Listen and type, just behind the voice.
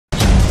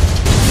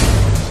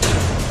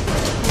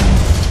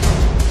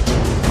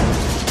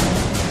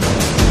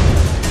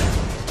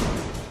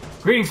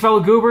Greetings, fellow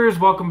goobers.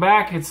 Welcome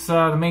back. It's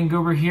the main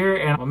goober here,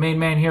 and my main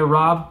man here,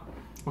 Rob.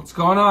 What's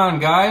going on,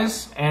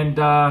 guys? And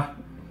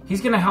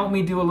he's gonna help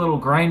me do a little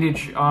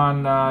grindage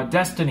on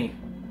Destiny.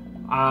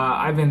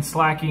 I've been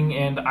slacking,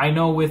 and I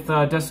know with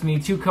Destiny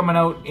 2 coming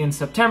out in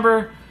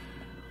September,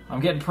 I'm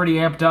getting pretty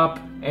amped up,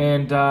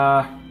 and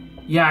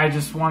yeah, I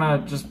just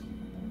want to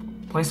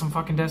play some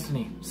fucking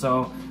Destiny.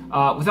 So,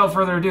 without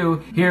further ado,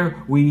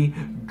 here we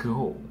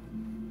go.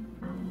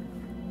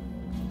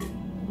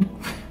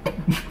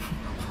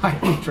 Why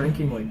are you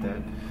drinking like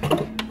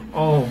that?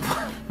 Oh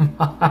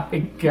my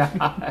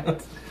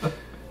god.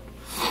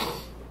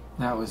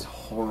 That was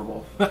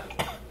horrible.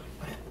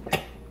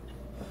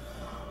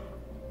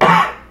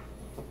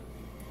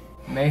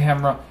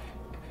 Mayhem.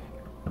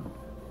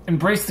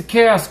 Embrace the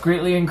chaos.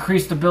 Greatly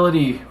increased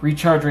ability.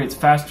 Recharge rates.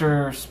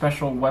 Faster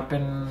special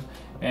weapon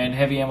and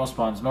heavy ammo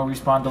spawns. No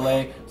respawn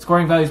delay.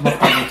 Scoring values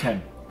multiplied by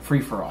 10.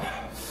 Free for all.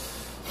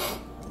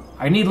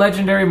 I need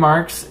legendary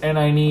marks and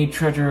I need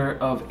treasure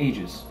of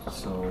ages.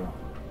 So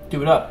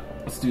Do it up.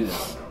 let's do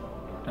this.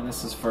 And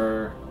this is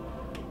for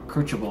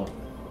Crucible.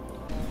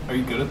 Are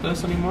you good at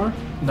this anymore?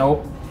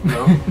 Nope.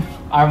 No?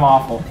 I'm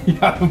awful. You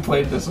haven't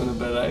played this in a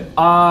bit, eh?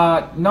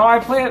 No, I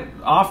play it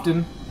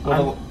often.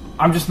 Well,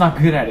 I'm just not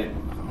good at it.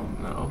 Oh,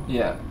 no.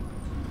 Yeah.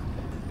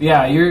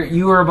 Yeah,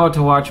 you are about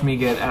to watch me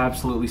get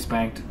absolutely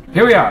spanked.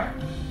 Here we are.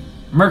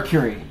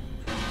 Mercury.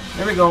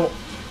 There we go.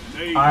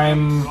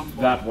 I'm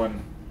that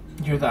one.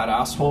 You're that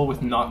asshole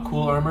with not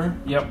cool armor?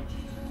 Yep.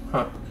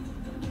 Huh.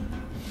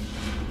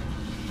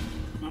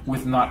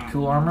 With not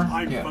cool armor?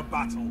 Yeah.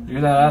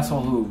 You're that asshole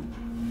who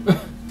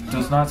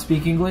does not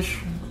speak English?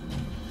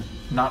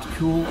 Not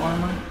cool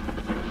armor?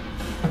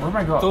 Where am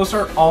I going? Those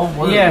are all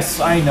words. Yes,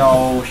 I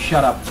know.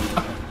 Shut up.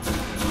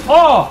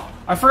 Oh!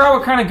 I forgot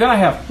what kind of gun I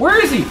have.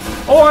 Where is he?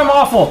 Oh, I'm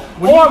awful.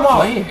 What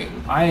are you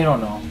playing? I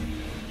don't know.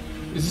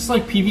 Is this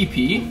like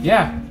PvP?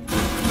 Yeah.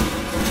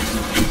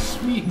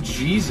 Sweet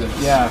Jesus.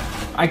 Yeah.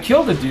 I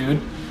killed a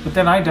dude, but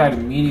then I died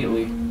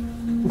immediately.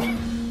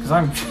 Because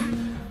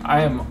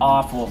I am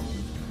awful.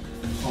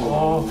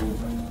 Oh.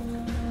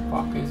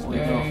 Fuck is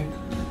Where'd he gay. go?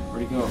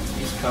 Where'd he go?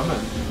 He's coming.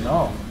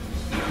 No.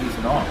 He's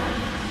not.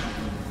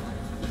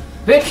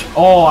 Bitch!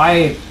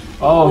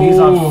 Oh, he's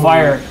on Ooh.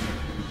 fire.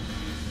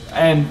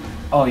 And,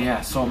 oh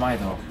yeah, so am I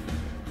though.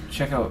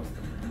 Check out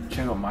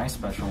my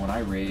special when I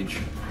rage.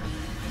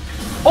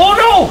 Oh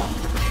no!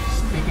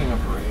 Speaking of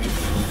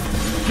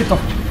rage. Get the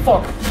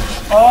fuck.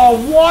 Oh,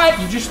 what?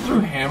 You just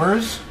threw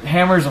hammers?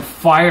 Hammers of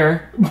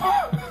fire.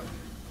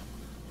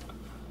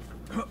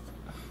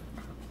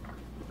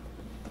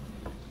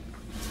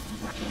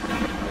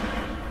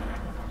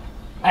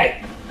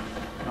 Hey!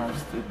 Oh,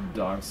 just the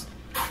dogs.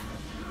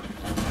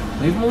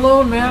 Leave them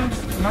alone, man.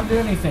 They're not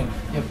doing anything.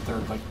 Yeah, but they're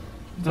like.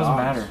 It doesn't dogs.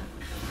 matter.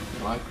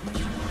 They like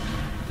me.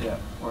 Yeah.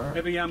 Where?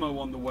 Heavy ammo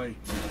on the way.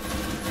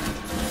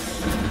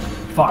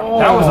 Fuck. Oh.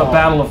 That was a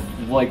battle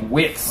of, like,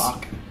 wits.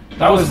 Fuck.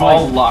 That was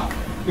all like, luck.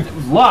 it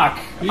was luck.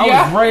 I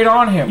Yeah. was right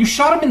on him. You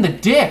shot him in the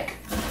dick.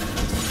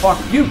 Fuck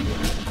you.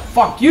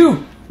 Fuck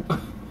you.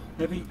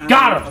 Heavy ammo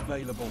Got him.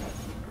 available.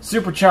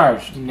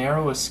 Supercharged.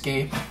 Narrow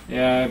escape.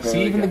 Yeah, I See,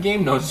 barely even the got-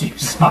 game knows you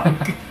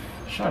suck.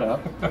 Shut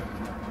up.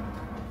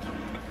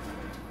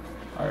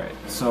 Alright,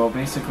 so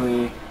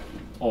basically...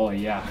 Oh,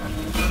 yeah.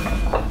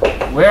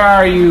 Where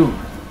are you?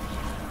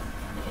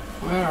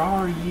 Where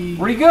are ye?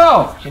 Where'd he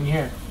go? In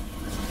here.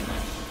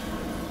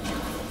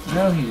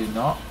 No, he did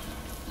not.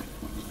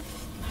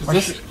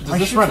 Does shit's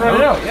this run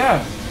running out? out?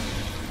 Yeah.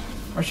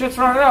 My shit's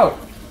running out.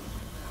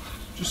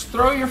 Just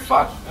throw your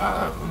fuck.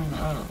 I don't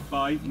know.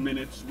 5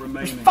 minutes There's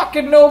remaining.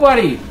 fucking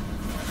nobody.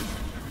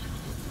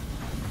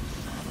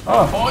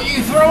 Oh. Oh,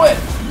 you throw it!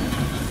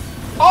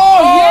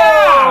 Oh,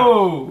 yeah!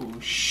 Oh,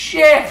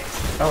 shit!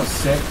 That was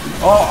sick.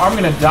 Oh, I'm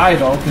gonna die,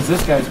 though, because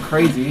this guy's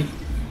crazy.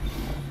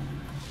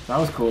 That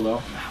was cool,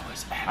 though. That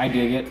was I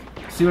dig it.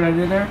 See what I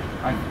did there?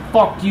 I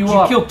fucked you Did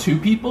up. you kill 2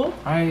 people?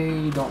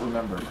 I don't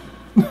remember.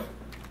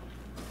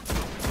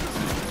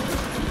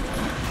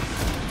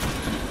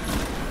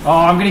 Oh,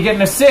 I'm gonna get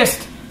an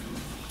assist.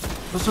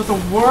 Those are the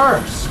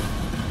worst.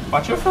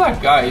 Watch out for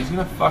that guy. He's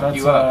gonna fuck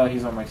you up.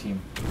 He's on my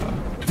team.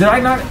 Did I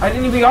not? I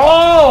didn't even.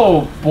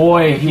 Oh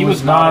boy, he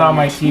was not on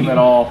my your team team. at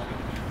all.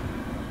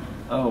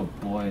 Oh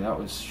boy, that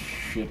was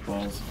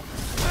shitballs.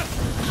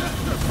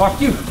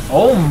 Fuck you.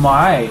 Oh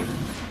my.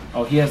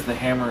 Oh, he has the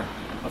hammer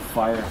of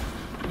fire.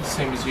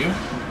 Same as you?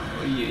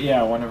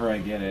 Yeah, whenever I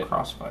get it.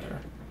 Crossfire.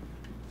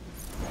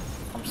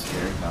 I'm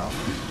scared now.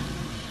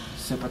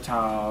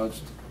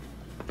 Sabotaged.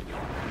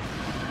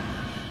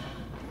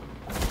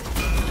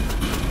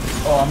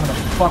 Oh, I'm gonna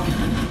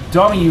fucking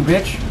dummy you,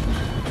 bitch.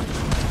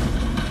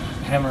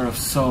 Hammer of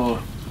Soul.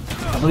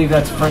 I believe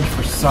that's French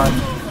for sun.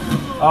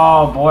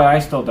 Oh boy, I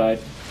still died.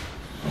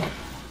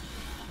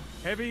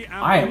 Heavy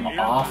ammo I am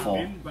awful.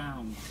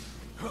 inbound.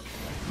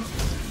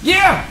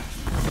 Yeah!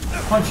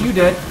 Punch you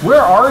dead.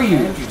 Where are you?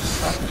 You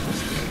suck at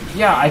this game.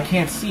 Yeah, I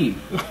can't see.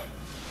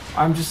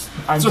 I'm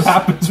That's what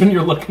happens when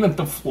you're looking at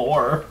the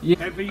floor.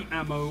 Heavy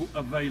ammo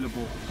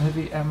available.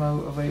 Heavy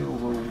ammo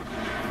available.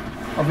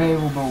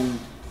 Available.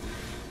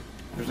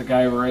 There's a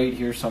guy right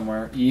here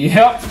somewhere.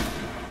 Yep.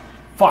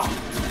 Fuck.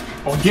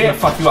 Oh, he's gonna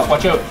fuck you up.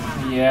 Watch out.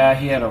 Yeah,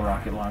 he had a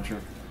rocket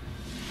launcher.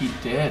 He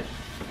did.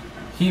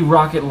 He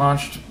rocket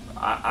launched.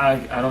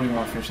 I don't even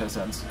want to finish that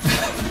sentence.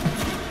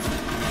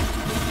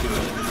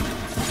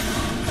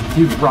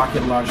 He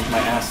rocket launched my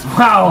ass.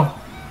 Wow.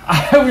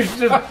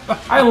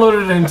 I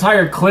loaded an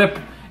entire clip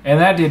and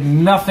that did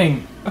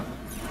nothing.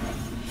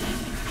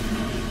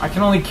 I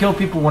can only kill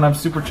people when I'm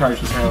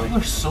supercharged, apparently.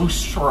 They're so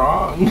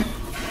strong.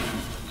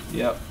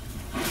 Yep.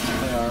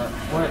 They are.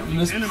 What? And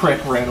this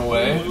prick ran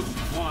away.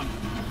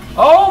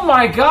 Oh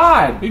my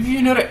god! Maybe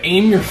you know to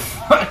aim your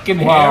fucking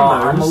Wow,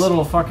 hammers. I'm a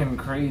little fucking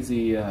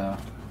crazy,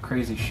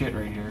 crazy shit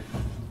right here.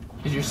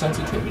 Is your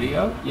sensitivity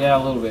up? Yeah,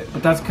 a little bit.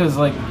 But that's because,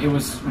 like, it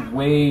was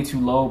way too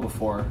low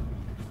before.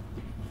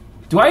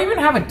 Do I even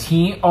have a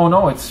team? Oh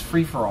no, it's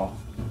free-for-all.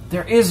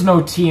 There is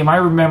no team, I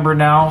remember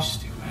now.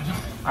 Stupid.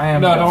 I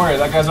am. No, don't worry,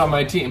 that guy's on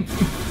my team.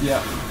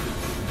 Yeah.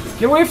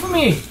 Get away from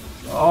me!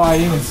 Oh, I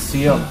didn't even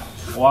see him.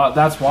 Well,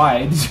 that's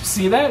why. Did you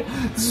see that?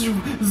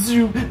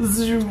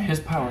 His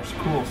power's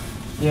cool.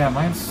 Yeah,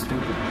 mine's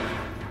stupid.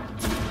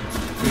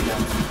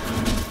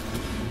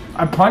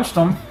 I punched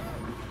him.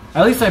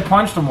 At least I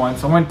punched him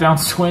once. I went down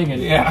swinging.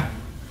 Yeah.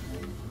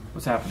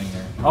 What's happening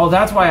here? Oh,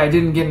 that's why I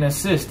didn't get an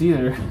assist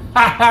either.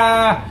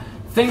 Haha!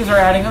 Things are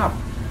adding up.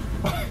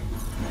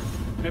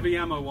 Heavy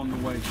ammo on the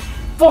way.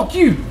 Fuck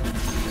you!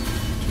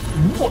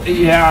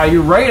 Yeah,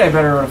 you're right. I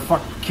better have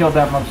fuck killed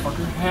that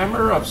motherfucker.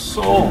 Hammer of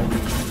Soul.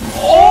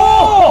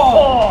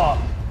 Oh!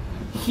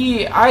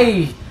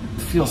 I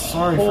feel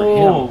sorry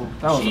for him.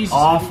 That was Jesus.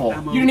 awful.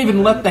 You didn't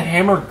even let the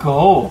hammer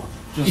go.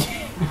 Just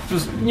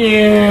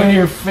yeah, in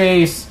your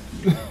face.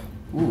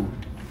 Ooh.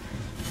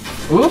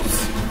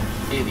 Oops.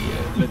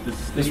 Idiot.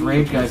 This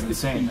rage guy's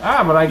insane.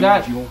 Ah, but I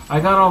got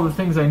all the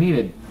things I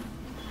needed.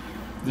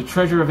 The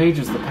treasure of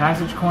ages, the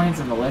passage coins,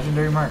 and the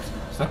legendary marks.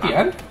 Is that the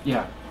end?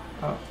 Yeah.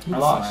 Oh, you I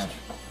lost.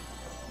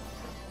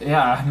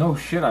 Yeah, no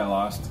shit, I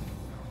lost.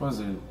 What was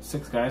it?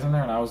 6 guys in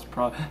there, and I was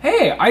probably.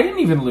 Hey, I didn't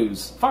even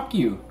lose. Fuck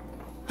you.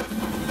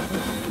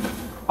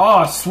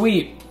 Oh,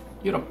 sweet.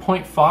 You had a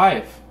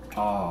 .5.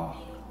 Oh,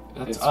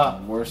 That's it's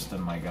up. worse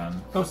than my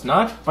gun. No, it's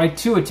not. By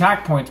 2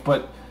 attack points,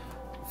 but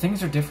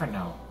things are different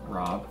now,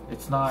 Rob.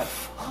 It's not.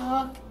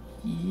 Fuck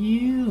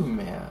you,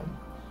 man.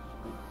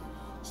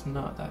 It's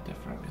not that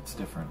different. It's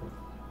different.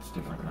 It's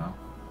different now.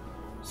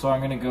 So I'm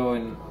gonna go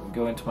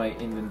into my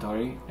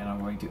inventory, and I'm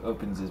going to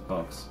open this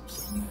box.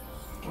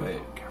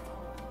 Wait.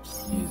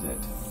 Use it.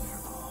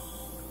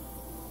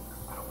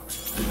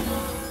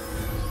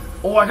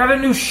 Oh, I got a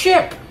new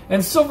ship!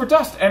 And silver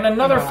dust, and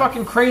another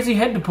fucking crazy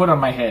head to put on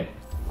my head.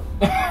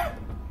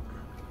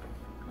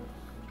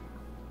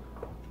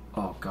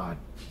 Oh, God.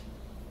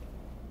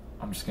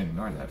 I'm just gonna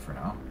ignore that for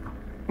now.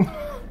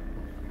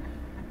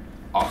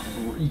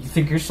 Oh, you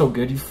think you're so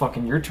good?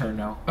 Your turn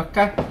now.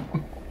 Okay.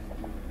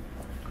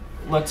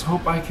 Let's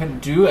hope I can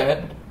do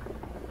it.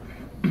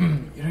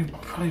 You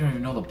probably don't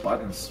even know the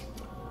buttons.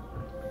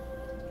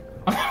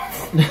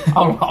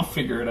 I'll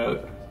figure it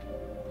out.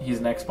 He's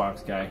an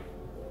Xbox guy.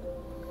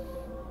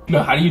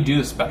 No, how do you do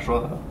the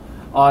special though?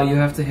 You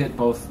have to hit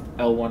both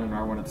L1 and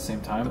R1 at the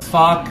same time.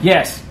 Fuck.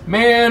 Yes.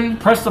 Man.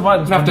 Press the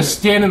buttons. I'm gonna have to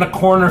stand in a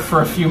corner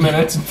for a few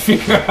minutes and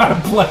figure out how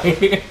to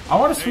play. I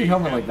want a sweet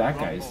helmet like that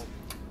guy's.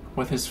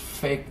 With his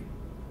fake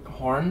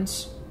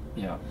horns.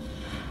 Yeah.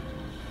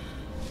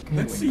 Okay,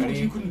 Let's see what ready?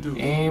 you can do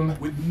Aim.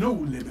 with no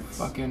limits.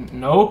 Fucking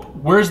nope.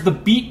 Where's the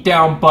beat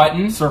down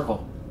button?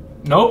 Circle.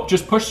 Nope.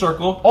 Just push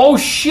circle. Oh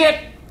shit!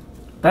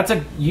 That's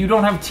a. You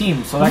don't have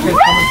team, so that guy's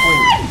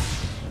coming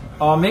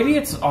for you. Maybe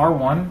it's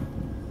R1.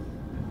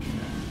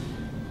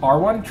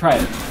 R1? Try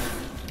it.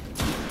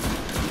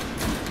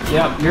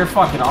 Yeah, you're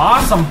fucking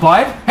awesome,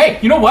 bud. Hey,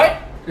 you know what?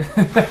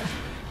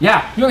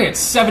 Yeah. You only had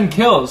 7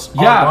 kills.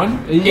 Yeah.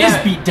 R1 Yeah.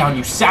 is beat down,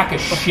 you sack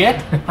of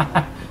shit.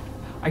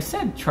 I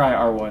said try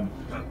R1.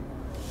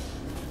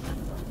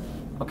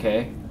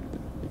 Okay.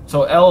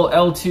 So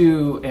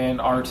L2 and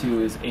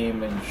R2 is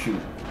aim and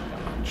shoot.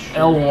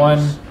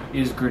 L1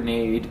 is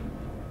grenade.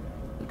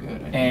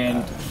 Good.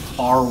 And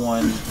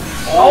R1.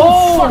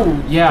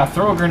 Oh! Yeah,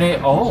 throw a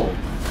grenade. Oh.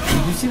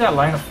 Did you see that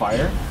line of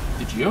fire?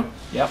 Did you?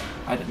 Yep.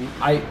 I didn't.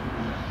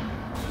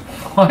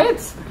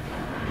 What?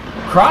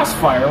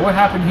 Crossfire? What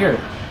happened here?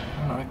 I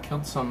don't know, I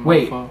killed some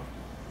Wait. mofo.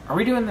 Are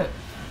we doing the...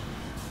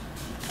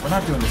 We're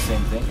not doing the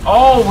same thing.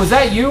 Oh, was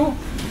that you?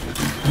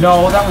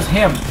 No, that was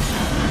him.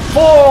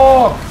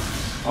 Fuck!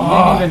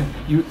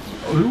 You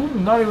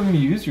not even gonna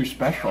use your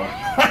special.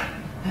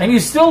 And you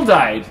still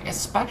died. It's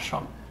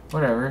special.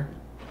 Whatever.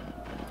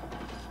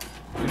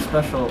 Your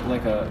special,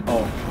 like a...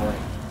 Oh, boy.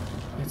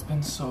 It's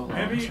been so long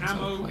Heavy since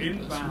ammo I've played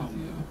this inbound. with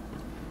you.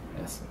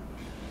 Yes.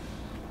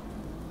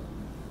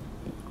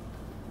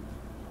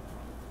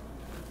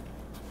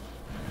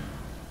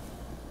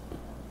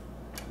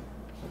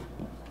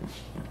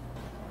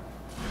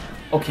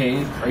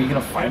 Okay, are you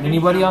gonna find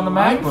anybody on the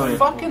map? I'm Or?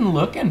 fucking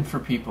looking for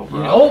people,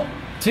 bro. Oh,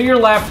 to your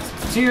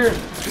left, to your...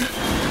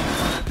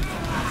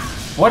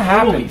 What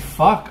happened? Holy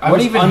fuck. I What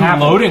was even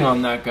happened? unloading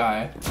on that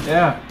guy.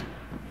 Yeah.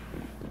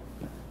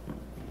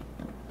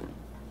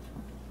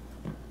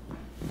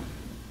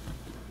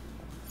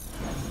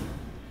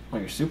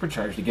 you're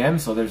supercharged again,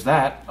 so there's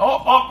that.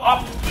 Oh,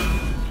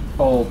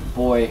 oh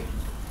boy.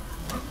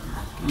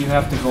 You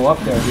have to go up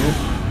there, dude.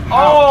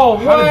 How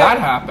did that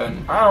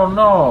happen? I don't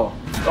know.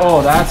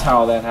 Oh, that's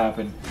how that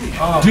happened.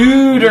 Oh.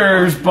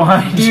 Duders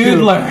behind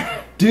Doodler.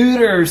 you.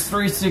 Duders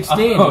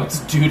 316. Oh, it's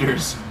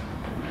Duders.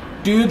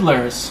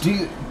 Doodlers.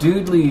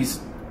 Doodlies.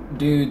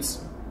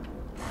 Dudes.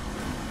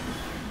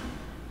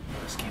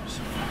 This game is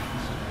so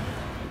fast.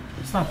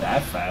 It's not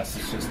that fast.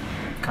 It's just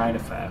kind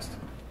of fast.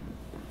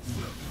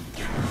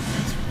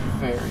 It's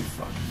very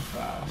fucking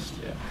fast.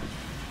 Yeah.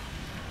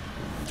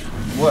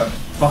 What?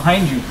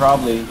 Behind you,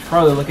 probably. You should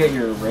probably look at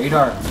your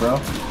radar, bro.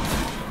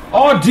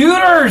 Oh,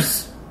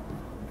 Duders!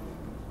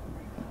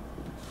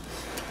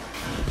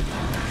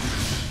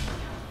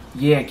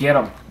 Yeah, get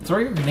him. Throw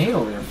your grenade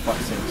over there, fuck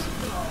sakes.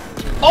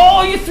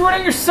 Oh, you threw it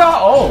at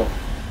yourself! Oh,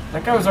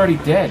 that guy was already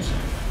dead.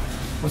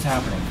 What's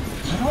happening?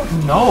 I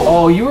don't know.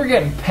 Oh, you were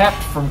getting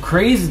pepped from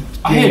Crazy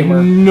I had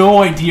Gamer.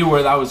 no idea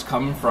where that was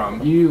coming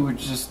from. You were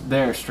just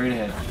there, straight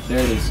ahead. There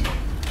it is.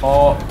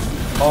 Oh,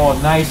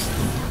 nice.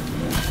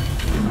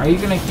 Are you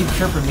gonna keep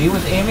chirping me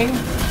with aiming?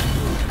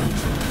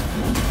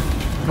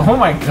 Oh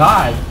my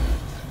god.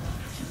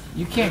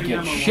 You can't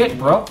get shit,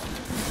 bro.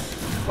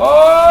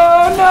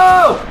 Oh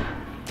no!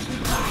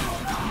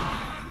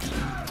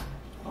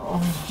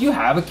 Oh, do you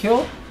have a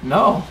kill?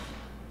 No.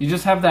 You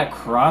just have that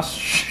cross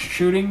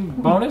shooting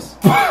bonus?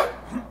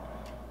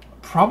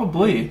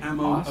 Probably.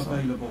 Ammo Awesome.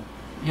 available.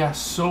 Yeah,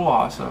 so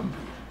awesome.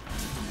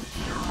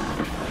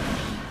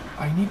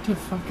 I need to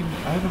fucking...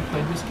 I haven't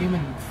played this game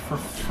in for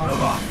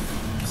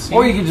fucking...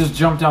 Or you could just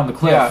jump down the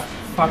cliff. Yeah,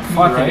 fuck me,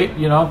 Fuck right? it,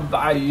 you know,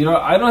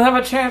 I don't have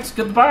a chance.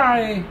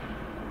 Goodbye.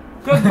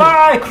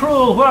 Goodbye,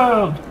 cruel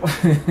world.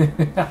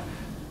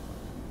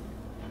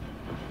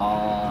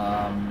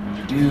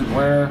 Dude,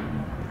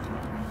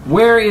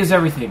 where is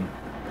everything?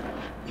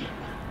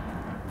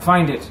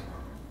 Find it.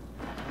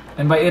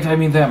 And by it, I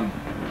mean them.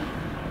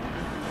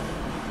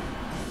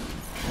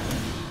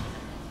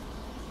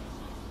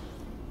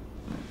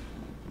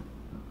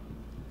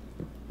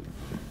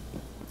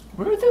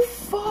 Where the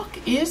fuck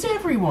is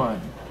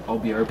everyone? Oh,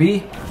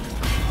 BRB.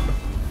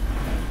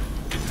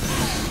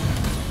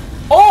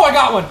 Oh, I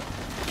got one!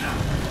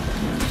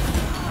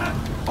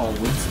 Oh,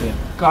 Winston.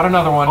 Got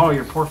another one. Oh,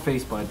 your poor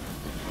face, bud.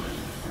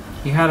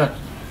 He had an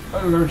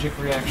allergic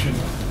reaction.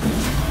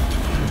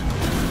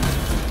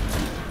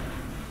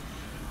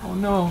 Oh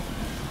no.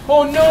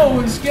 Oh no,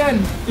 it's again.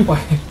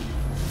 What?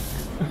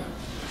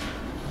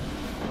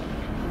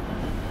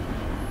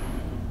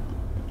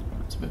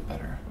 It's a bit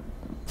better.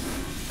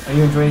 Are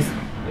you enjoying...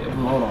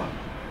 Hold on.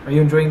 Are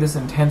you enjoying this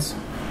intense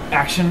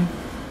action?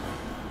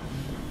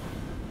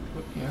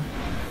 Yeah.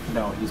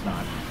 No, he's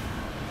not.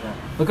 Yeah.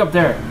 Look up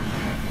there.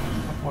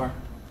 Up where?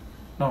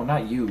 No,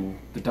 not you.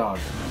 The dog.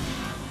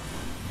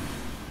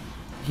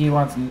 He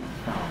wants...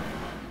 Oh.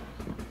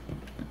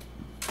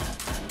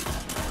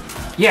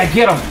 Yeah,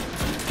 get him!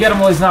 Get him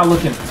while he's not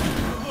looking.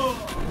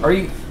 Are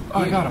you... Oh,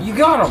 I got him. You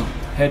got him!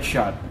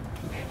 Headshot.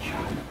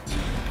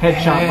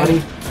 Headshot,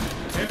 buddy.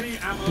 Heavy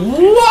ammo.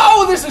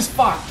 Whoa, this is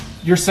fucked!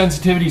 Your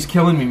sensitivity's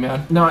killing me,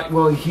 man. No,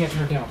 well, you can't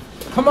turn it down.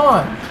 Come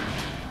on.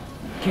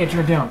 Can't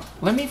turn it down.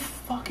 Let me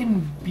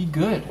fucking be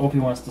good. Opie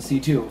wants to see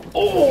too.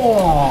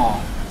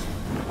 Oh!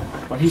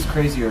 But he's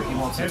crazier. He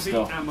won't sit Heavy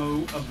still.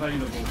 ammo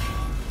available.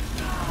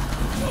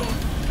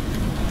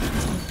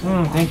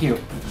 Thank you.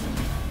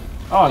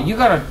 Oh, you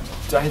got a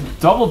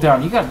double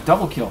down. You got a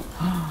double kill.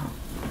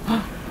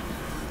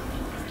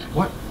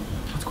 What?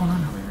 What's going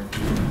on over here?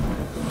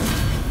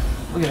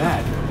 Look at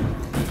that.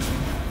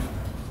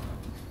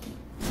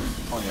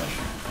 Oh gosh.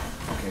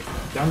 Okay,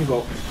 down you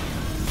go.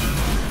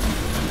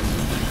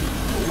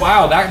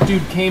 Wow, that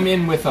dude came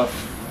in with a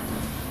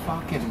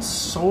fucking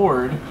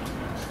sword.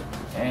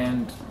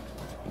 And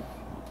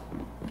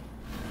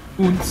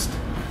Unst.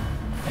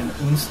 and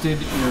unsted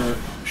your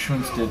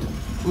shunsted.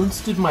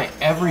 Unsted my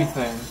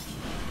everything.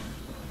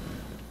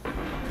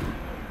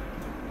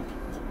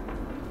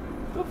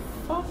 The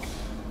fuck?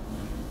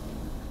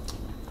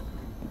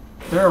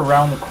 They're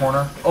around the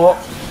corner. Oh.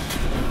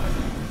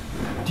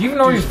 Do you even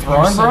know where you're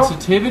throwing, bro?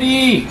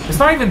 Sensitivity. It's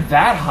not even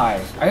that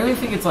high. I only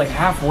think it's like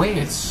halfway.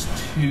 It's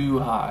too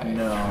high.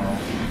 No,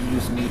 you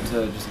just need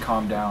to just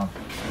calm down.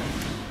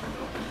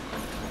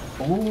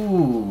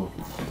 Ooh,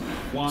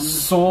 1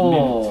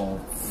 soul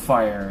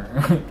fire.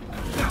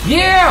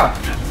 Yeah!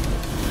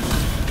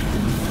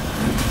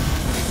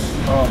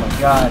 Oh my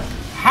god.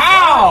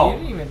 How? You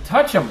didn't even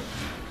touch him.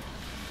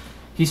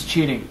 He's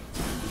cheating.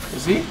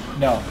 Is he?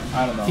 No,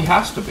 I don't know. He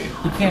has to be.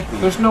 He can't be.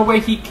 There's no way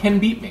he can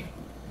beat me.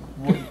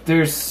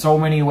 There's so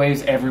many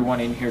ways everyone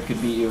in here could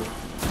beat you.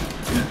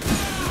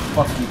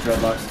 Fuck you,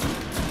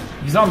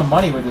 Dreadlocks. He's on the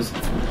money with his...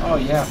 Oh,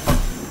 yeah.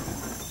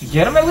 Did you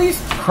get him at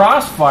least?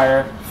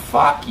 Crossfire.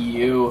 Fuck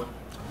you.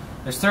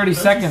 There's 30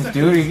 seconds,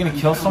 dude. Are you gonna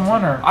kill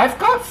someone, or...? I've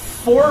got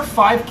 4 or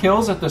 5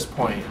 kills at this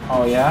point.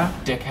 Oh, yeah?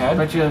 I Dickhead.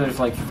 bet you there's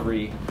like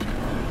 3.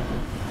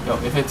 Yo,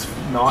 if it's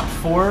not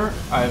 4,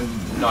 I'm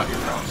not your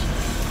friend.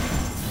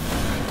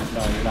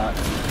 No, you're not.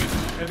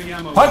 Heavy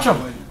ammo Punch him!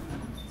 available.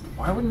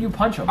 Why wouldn't you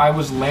punch him? I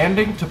was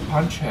landing to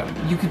punch him.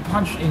 You could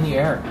punch in the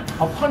air.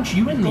 I'll punch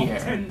you in the Got air.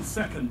 10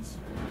 seconds.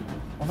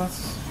 Well,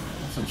 that's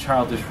a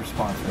childish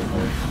response, right,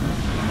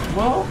 boy.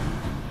 Well,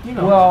 you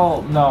know.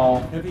 Well, no.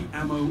 Heavy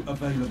ammo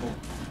available.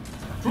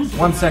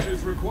 1 sec.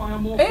 Matches require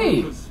more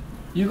Hey! focus.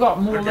 You got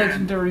more Again.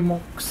 legendary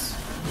monks.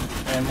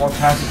 And more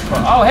passive.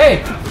 Oh,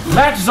 hey!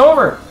 Match is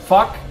over!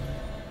 Fuck.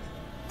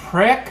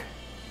 Prick.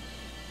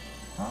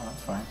 Oh,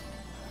 that's fine.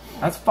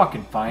 That's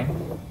fucking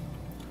fine.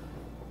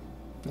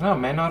 No,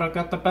 may not have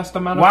got the best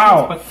amount of Wow,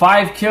 kills, but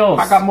 5 kills.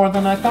 I got more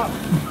than I thought.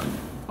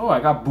 Oh, I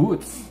got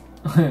boots.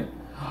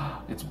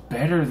 It's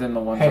better than the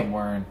ones Hey. I'm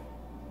wearing.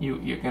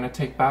 You're gonna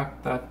take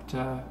back that?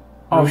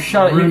 Oh,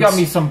 shut it! You rude got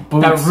me s- some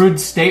boots. That rude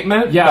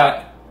statement. Yeah,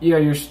 that- yeah,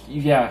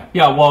 yeah.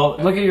 yeah. Well,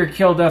 Look at your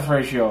kill-death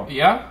ratio.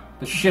 yeah.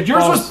 The shit.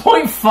 Yours balls-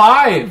 was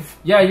 0.5.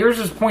 Yeah, yours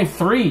is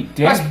 0.3. Dick.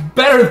 That's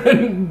better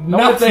than No,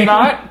 nothing. it's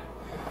not.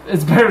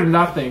 It's better than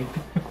nothing.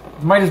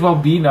 It might as well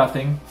be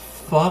nothing.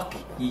 Fuck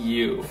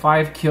you.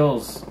 5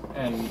 kills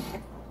and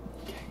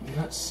You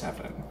got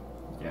 7.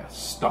 yes.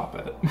 Stop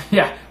it.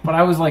 Yeah, but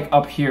I was like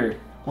up here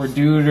where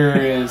Duder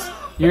is.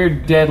 You're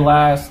dead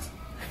last.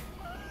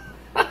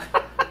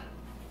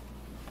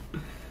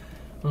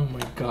 Oh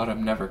my god,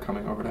 I'm never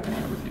coming over to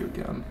hang out with you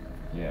again.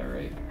 Yeah,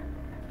 right.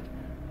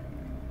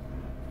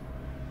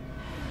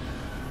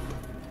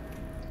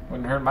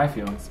 Wouldn't hurt my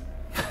feelings.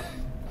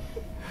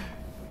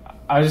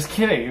 I was just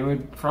kidding. It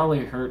would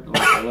probably hurt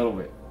like a little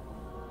bit.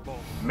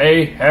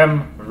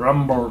 Mayhem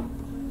Rumble.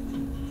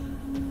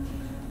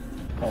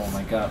 Oh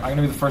my god. I'm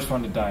gonna be the first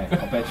one to die.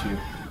 I'll bet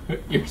you.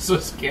 You're so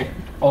scared.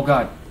 Oh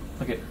god.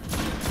 Look at.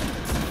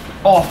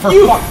 Oh, for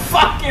You fuck.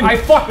 fucking. I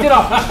fucked it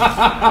up.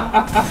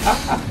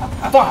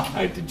 Fuck.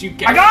 Did you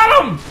get? I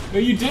got him! No,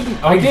 you didn't.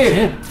 Oh, I you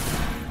did.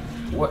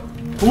 What?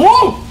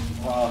 Whoa!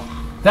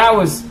 That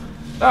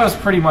was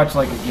pretty much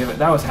like a given.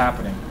 That was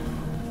happening.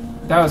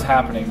 That was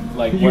happening.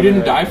 Like You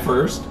didn't die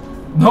first.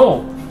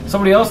 No,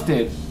 somebody else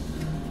did.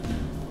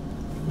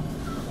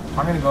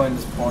 I'm gonna go in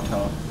this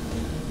portal.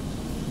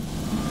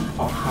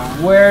 Oh,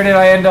 Where did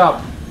I end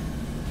up?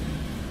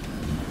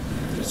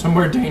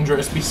 somewhere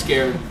dangerous. Be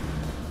scared.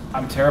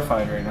 I'm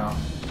terrified right now.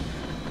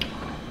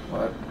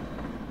 What?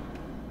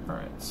 All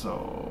right,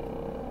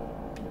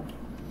 so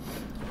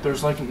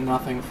There's like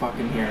nothing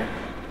fucking here.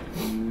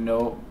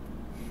 nope.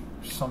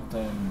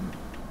 Something.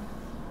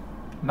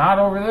 Not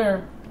over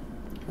there.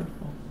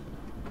 Careful.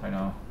 I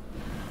know.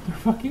 They're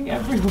fucking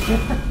everywhere.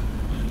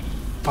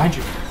 Find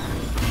you.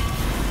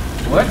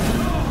 What?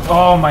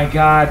 Oh my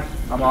god.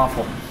 I'm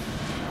awful.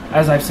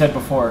 As I've said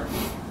before.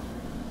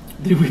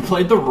 Dude, we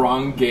played the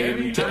wrong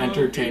game to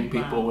entertain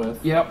people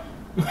with. Yep.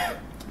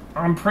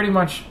 I'm pretty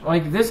much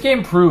like this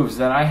game proves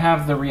that I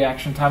have the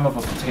reaction time of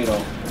a potato.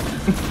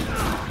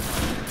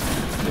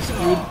 This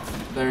dude.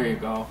 There you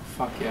go.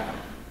 Fuck yeah.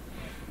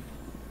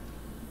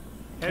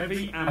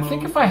 Heavy ammo I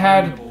think if I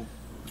had available.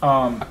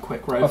 A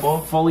quick a rifle.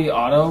 fully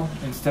auto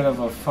instead of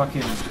a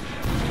fucking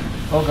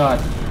oh god.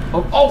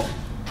 Oh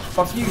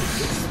fuck you.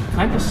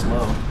 Kind of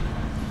slow.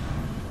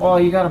 Well,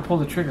 you gotta pull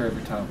the trigger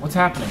every time. What's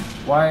happening?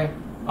 Why?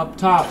 Up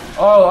top.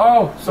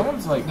 Oh,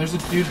 someone's like There's a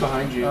dude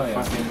behind you Oh,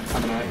 yeah. fucking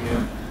coming at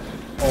you.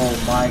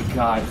 oh my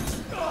god.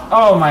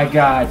 Oh my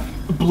god.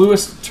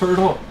 Bluest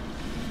turtle.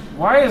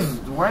 Why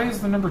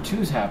is the number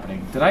 2s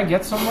happening? Did I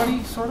get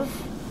somebody, sort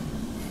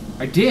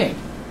of? I did.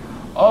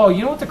 Oh,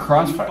 you know what the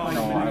crossfire... No,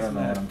 I don't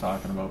know what I'm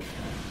talking about.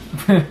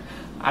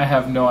 I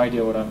have no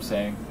idea what I'm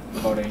saying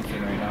about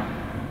anything right now.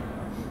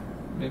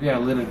 Maybe I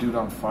lit a dude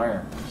on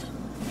fire.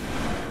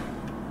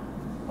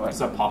 What? Is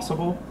that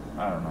possible?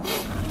 I don't know.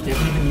 You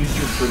haven't even used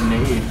your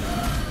grenade.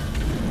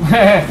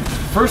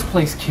 First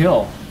place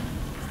kill.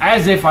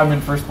 As if I'm in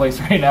first place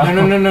right now.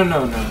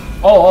 No.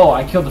 Oh,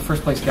 I killed the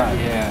first place guy.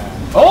 Yeah.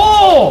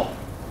 Oh!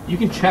 You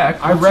can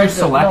check. I Once read you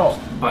select no,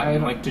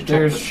 button, like to check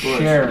there's the scores.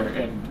 share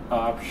and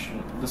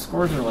option. The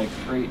scores are like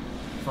great,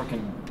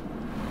 fucking.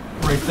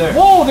 Right there.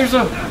 Whoa! There's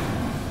a.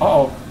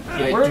 Uh-oh.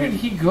 Yeah, Where dude. did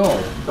he go?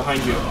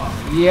 Behind you.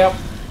 Yep.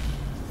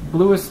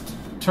 Bluest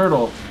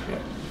turtle. Yeah.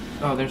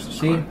 Oh, there's the See?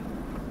 score.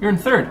 You're in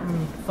third.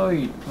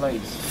 Third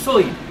place.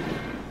 Third.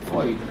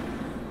 Third.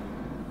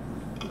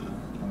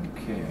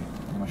 Okay.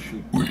 I'm gonna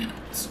shoot. I'm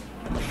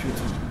gonna shoot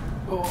him.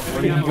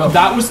 Where did he go?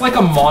 That was like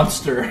a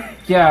monster.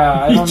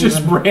 Yeah, I He don't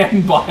just even.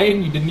 ran by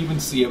and you didn't even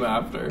see him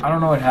after. I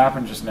don't know what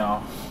happened just now.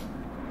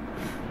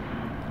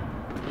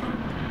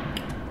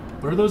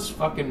 What are those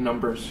fucking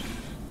numbers?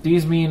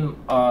 These mean,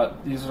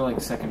 these are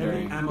like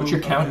secondary. Heavy ammo What's your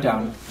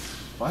countdown? available.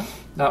 What?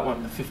 That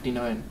one, the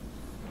 59.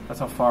 That's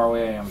how far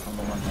away I am from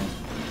the one thing.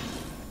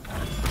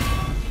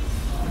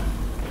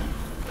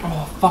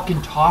 Oh,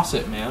 fucking toss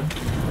it, man.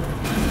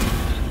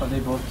 Are they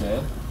both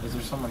dead? Is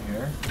there someone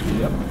here?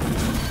 Yep.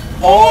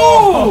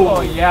 Oh!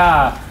 Oh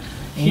yeah.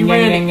 He Nyeh,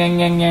 ran nyeh,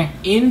 nyeh, nyeh,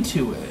 nyeh.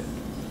 into it.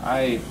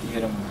 I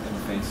hit him in the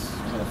face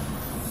with a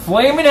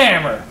flaming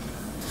hammer.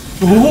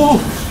 Oh!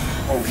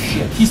 Oh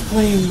shit. He's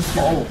playing with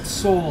your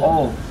soul.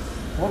 Oh.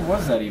 What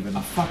was that even?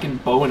 A fucking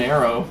bow and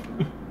arrow.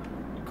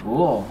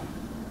 Cool.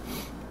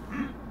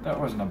 That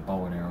wasn't a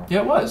bow and arrow. Yeah,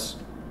 it was.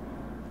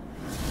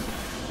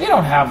 They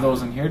don't have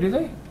those in here, do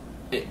they?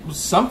 It was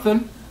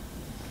something.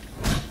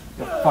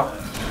 The fuck.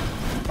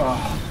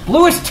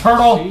 Bluish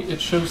turtle! See,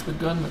 it shows the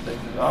gun that they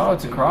have. Oh,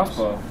 it's a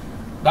crossbow.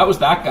 That was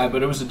that guy,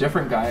 but it was a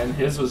different guy, and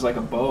his was like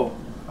a bow.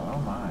 Oh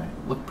my.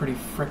 Looked pretty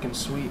freaking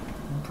sweet.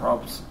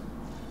 Props.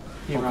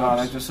 Hey, Oh Robs. god,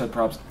 I just said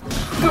props.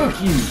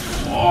 Fuck you!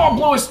 Oh,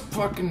 Bluish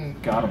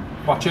fucking... Got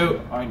him. Watch out.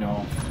 I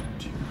know.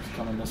 He's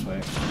coming this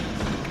way.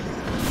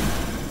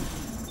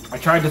 I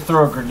tried to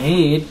throw a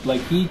grenade,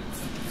 like he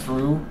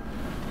threw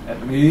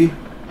at me.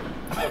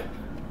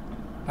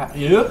 At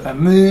you? At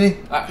me.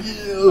 At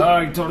you.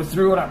 Oh, he totally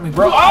threw it at me,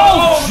 bro.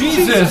 Oh,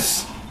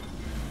 Jesus!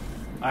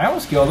 I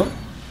almost killed him.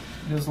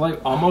 He was like,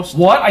 Almost.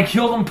 what? I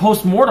killed him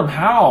post-mortem.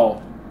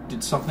 How?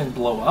 Did something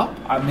blow up?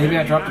 Maybe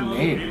I dropped a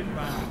nade.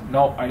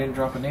 No, I didn't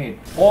drop a nade.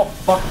 Oh,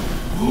 fuck.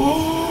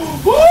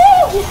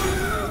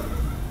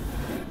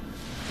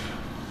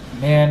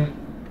 Man,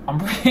 I'm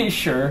pretty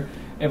sure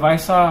if I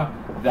saw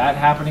that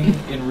happening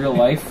in real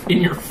life...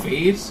 In your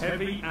face?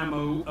 Heavy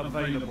ammo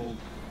available.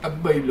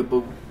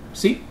 Available.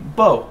 See?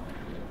 Bow.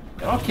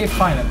 Okay,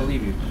 fine, I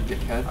believe you.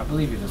 Dickhead. I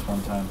believe you this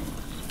one time.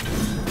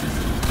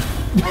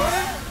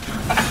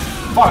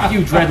 Fuck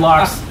you,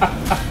 dreadlocks.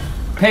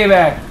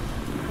 Payback.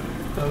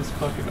 That was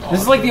fucking awesome.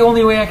 This is like the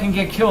only way I can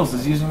get kills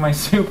is using my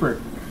super.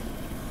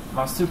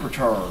 My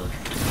supercharge.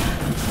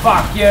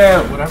 Fuck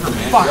you. Whatever,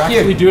 man. Fuck You're you.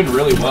 actually doing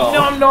really well.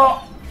 No, I'm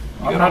not.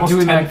 You I'm got not almost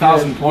doing that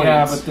 10,000 good. points.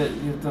 Yeah, but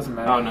it doesn't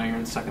matter. Oh, no, you're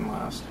in second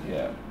last.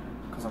 Yeah,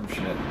 because I'm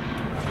shit.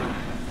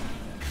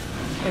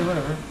 Hey,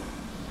 whatever.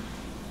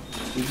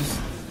 You just...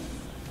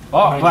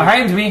 Oh,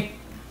 behind me!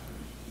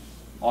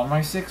 On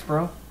my 6,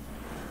 bro.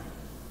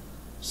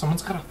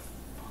 Someone's got a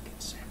fucking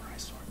samurai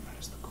sword. That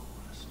is the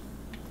coolest.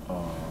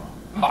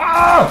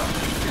 Ah!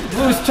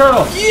 Bluish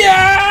turtle!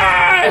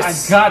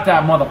 Yes! I got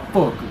that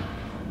motherfucker.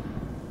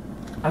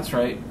 That's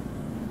right.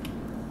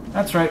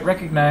 That's right,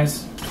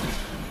 recognize.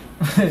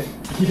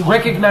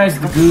 Recognize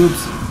the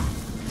goobs.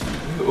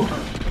 Ew.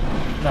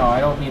 No, I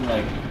don't mean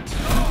like...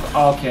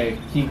 Okay,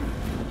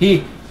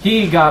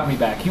 he got me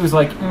back. He was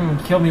like,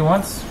 kill me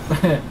once,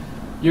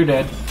 you're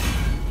dead.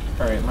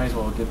 Alright, might as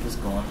well get this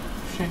going.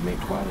 Shame mate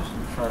twice.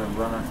 Try to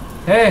run her.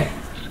 Hey,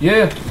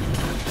 you!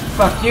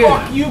 Fuck you!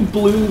 Fuck you,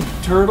 blue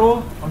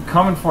turtle. I'm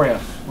coming for you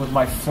with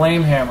my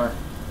flame hammer.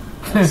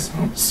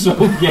 So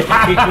gay.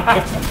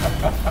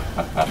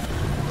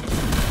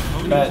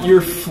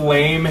 Your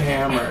flame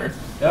hammer.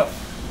 Yep.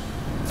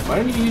 Why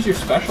didn't you use your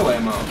special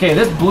ammo? Okay,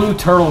 this blue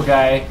turtle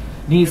guy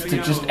needs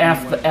to just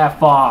F the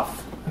F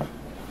off.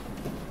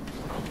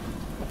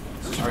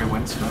 Sorry,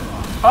 Winston.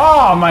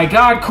 Oh my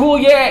god, cool,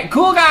 yeah!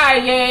 Cool guy,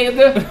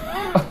 yeah!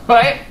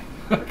 What?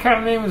 What kind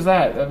of name was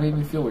that? That made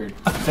me feel weird.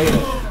 Say it.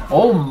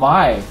 Oh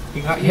my.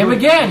 He got Him you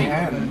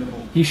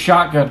again! He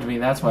shotgunned me,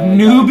 that's why I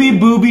Newbie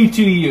booby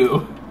to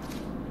you.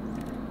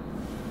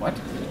 What?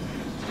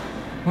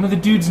 One of the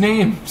dude's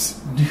names.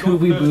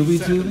 Doobie booby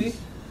tooby?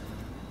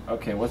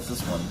 Okay, what's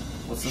this one?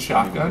 What's this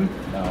Shotgun?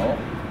 one? No.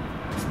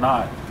 It's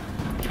not.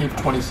 You have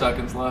 20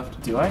 seconds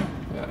left. Do I?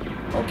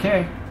 Yeah.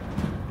 Okay.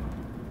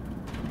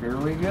 Here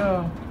we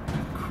go.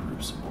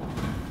 Crucible.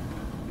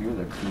 You're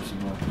the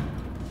crucible.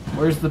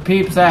 Where's the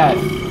peeps at?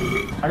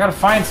 I gotta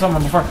find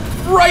someone before...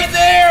 Right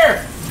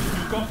there!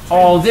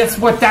 Oh, that's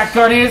what that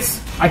gun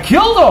is? I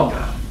killed him!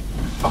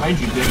 Behind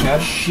you,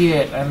 dickhead.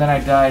 Shit, and then I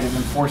died, and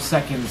then 4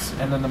 seconds,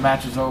 and then the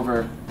match is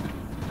over.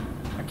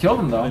 I killed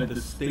him, though.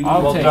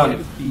 I'll Well take done.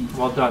 it.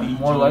 Well done.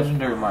 More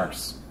legendary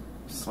marks.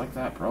 Just like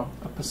that, bro.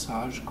 A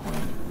passage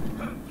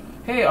coin.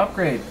 Hey,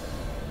 upgrade.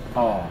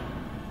 Oh.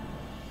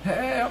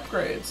 Hey,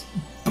 upgrades.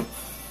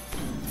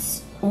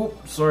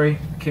 Oop, sorry.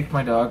 Kicked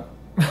my dog.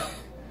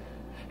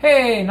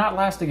 Hey, not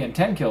last again.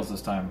 10 kills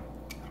this time.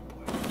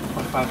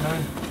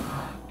 159.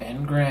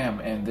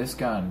 Engram and this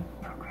gun.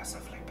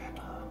 Progressively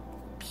better.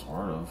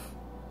 Sort of.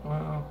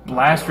 Well,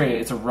 Blast rate,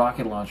 it's a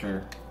rocket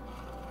launcher.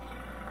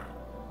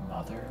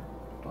 Mother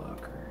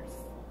buggers.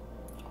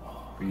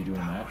 Are you doing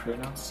a match right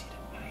now?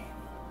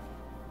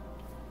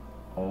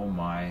 Oh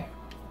my.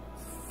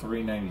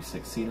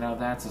 396. See, now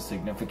that's a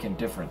significant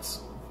difference.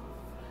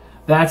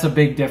 That's a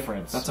big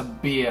difference. That's a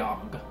big.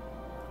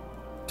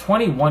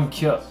 21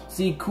 kills.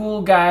 See,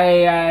 cool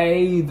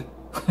guy.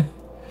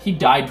 He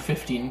died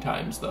 15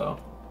 times, though.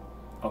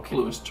 Okay.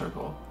 Bluish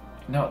turtle.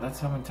 No, that's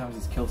how many times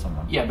he's killed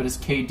someone. Yeah, but his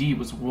KD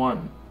was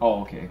 1.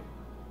 Oh, okay.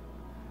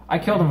 I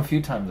killed him a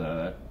few times out of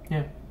that.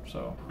 Yeah.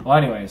 So, well,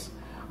 anyways,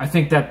 I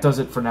think that does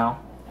it for now.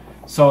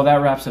 So that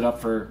wraps it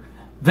up for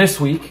this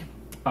week.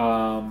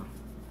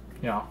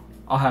 You know,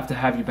 I'll have to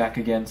have you back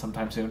again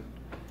sometime soon.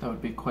 That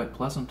would be quite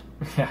pleasant.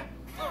 Yeah.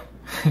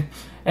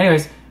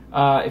 Anyways,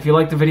 if you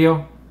liked the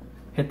video,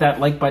 hit that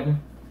like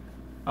button.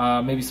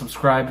 Maybe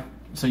subscribe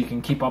so you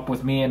can keep up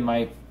with me and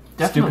my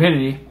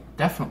stupidity.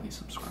 Definitely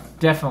subscribe.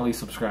 Definitely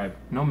subscribe.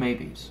 No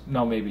maybes.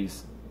 No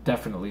maybes.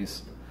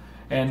 Definitelys.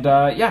 And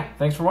yeah,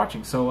 thanks for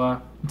watching.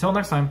 So until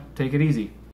next time, take it easy.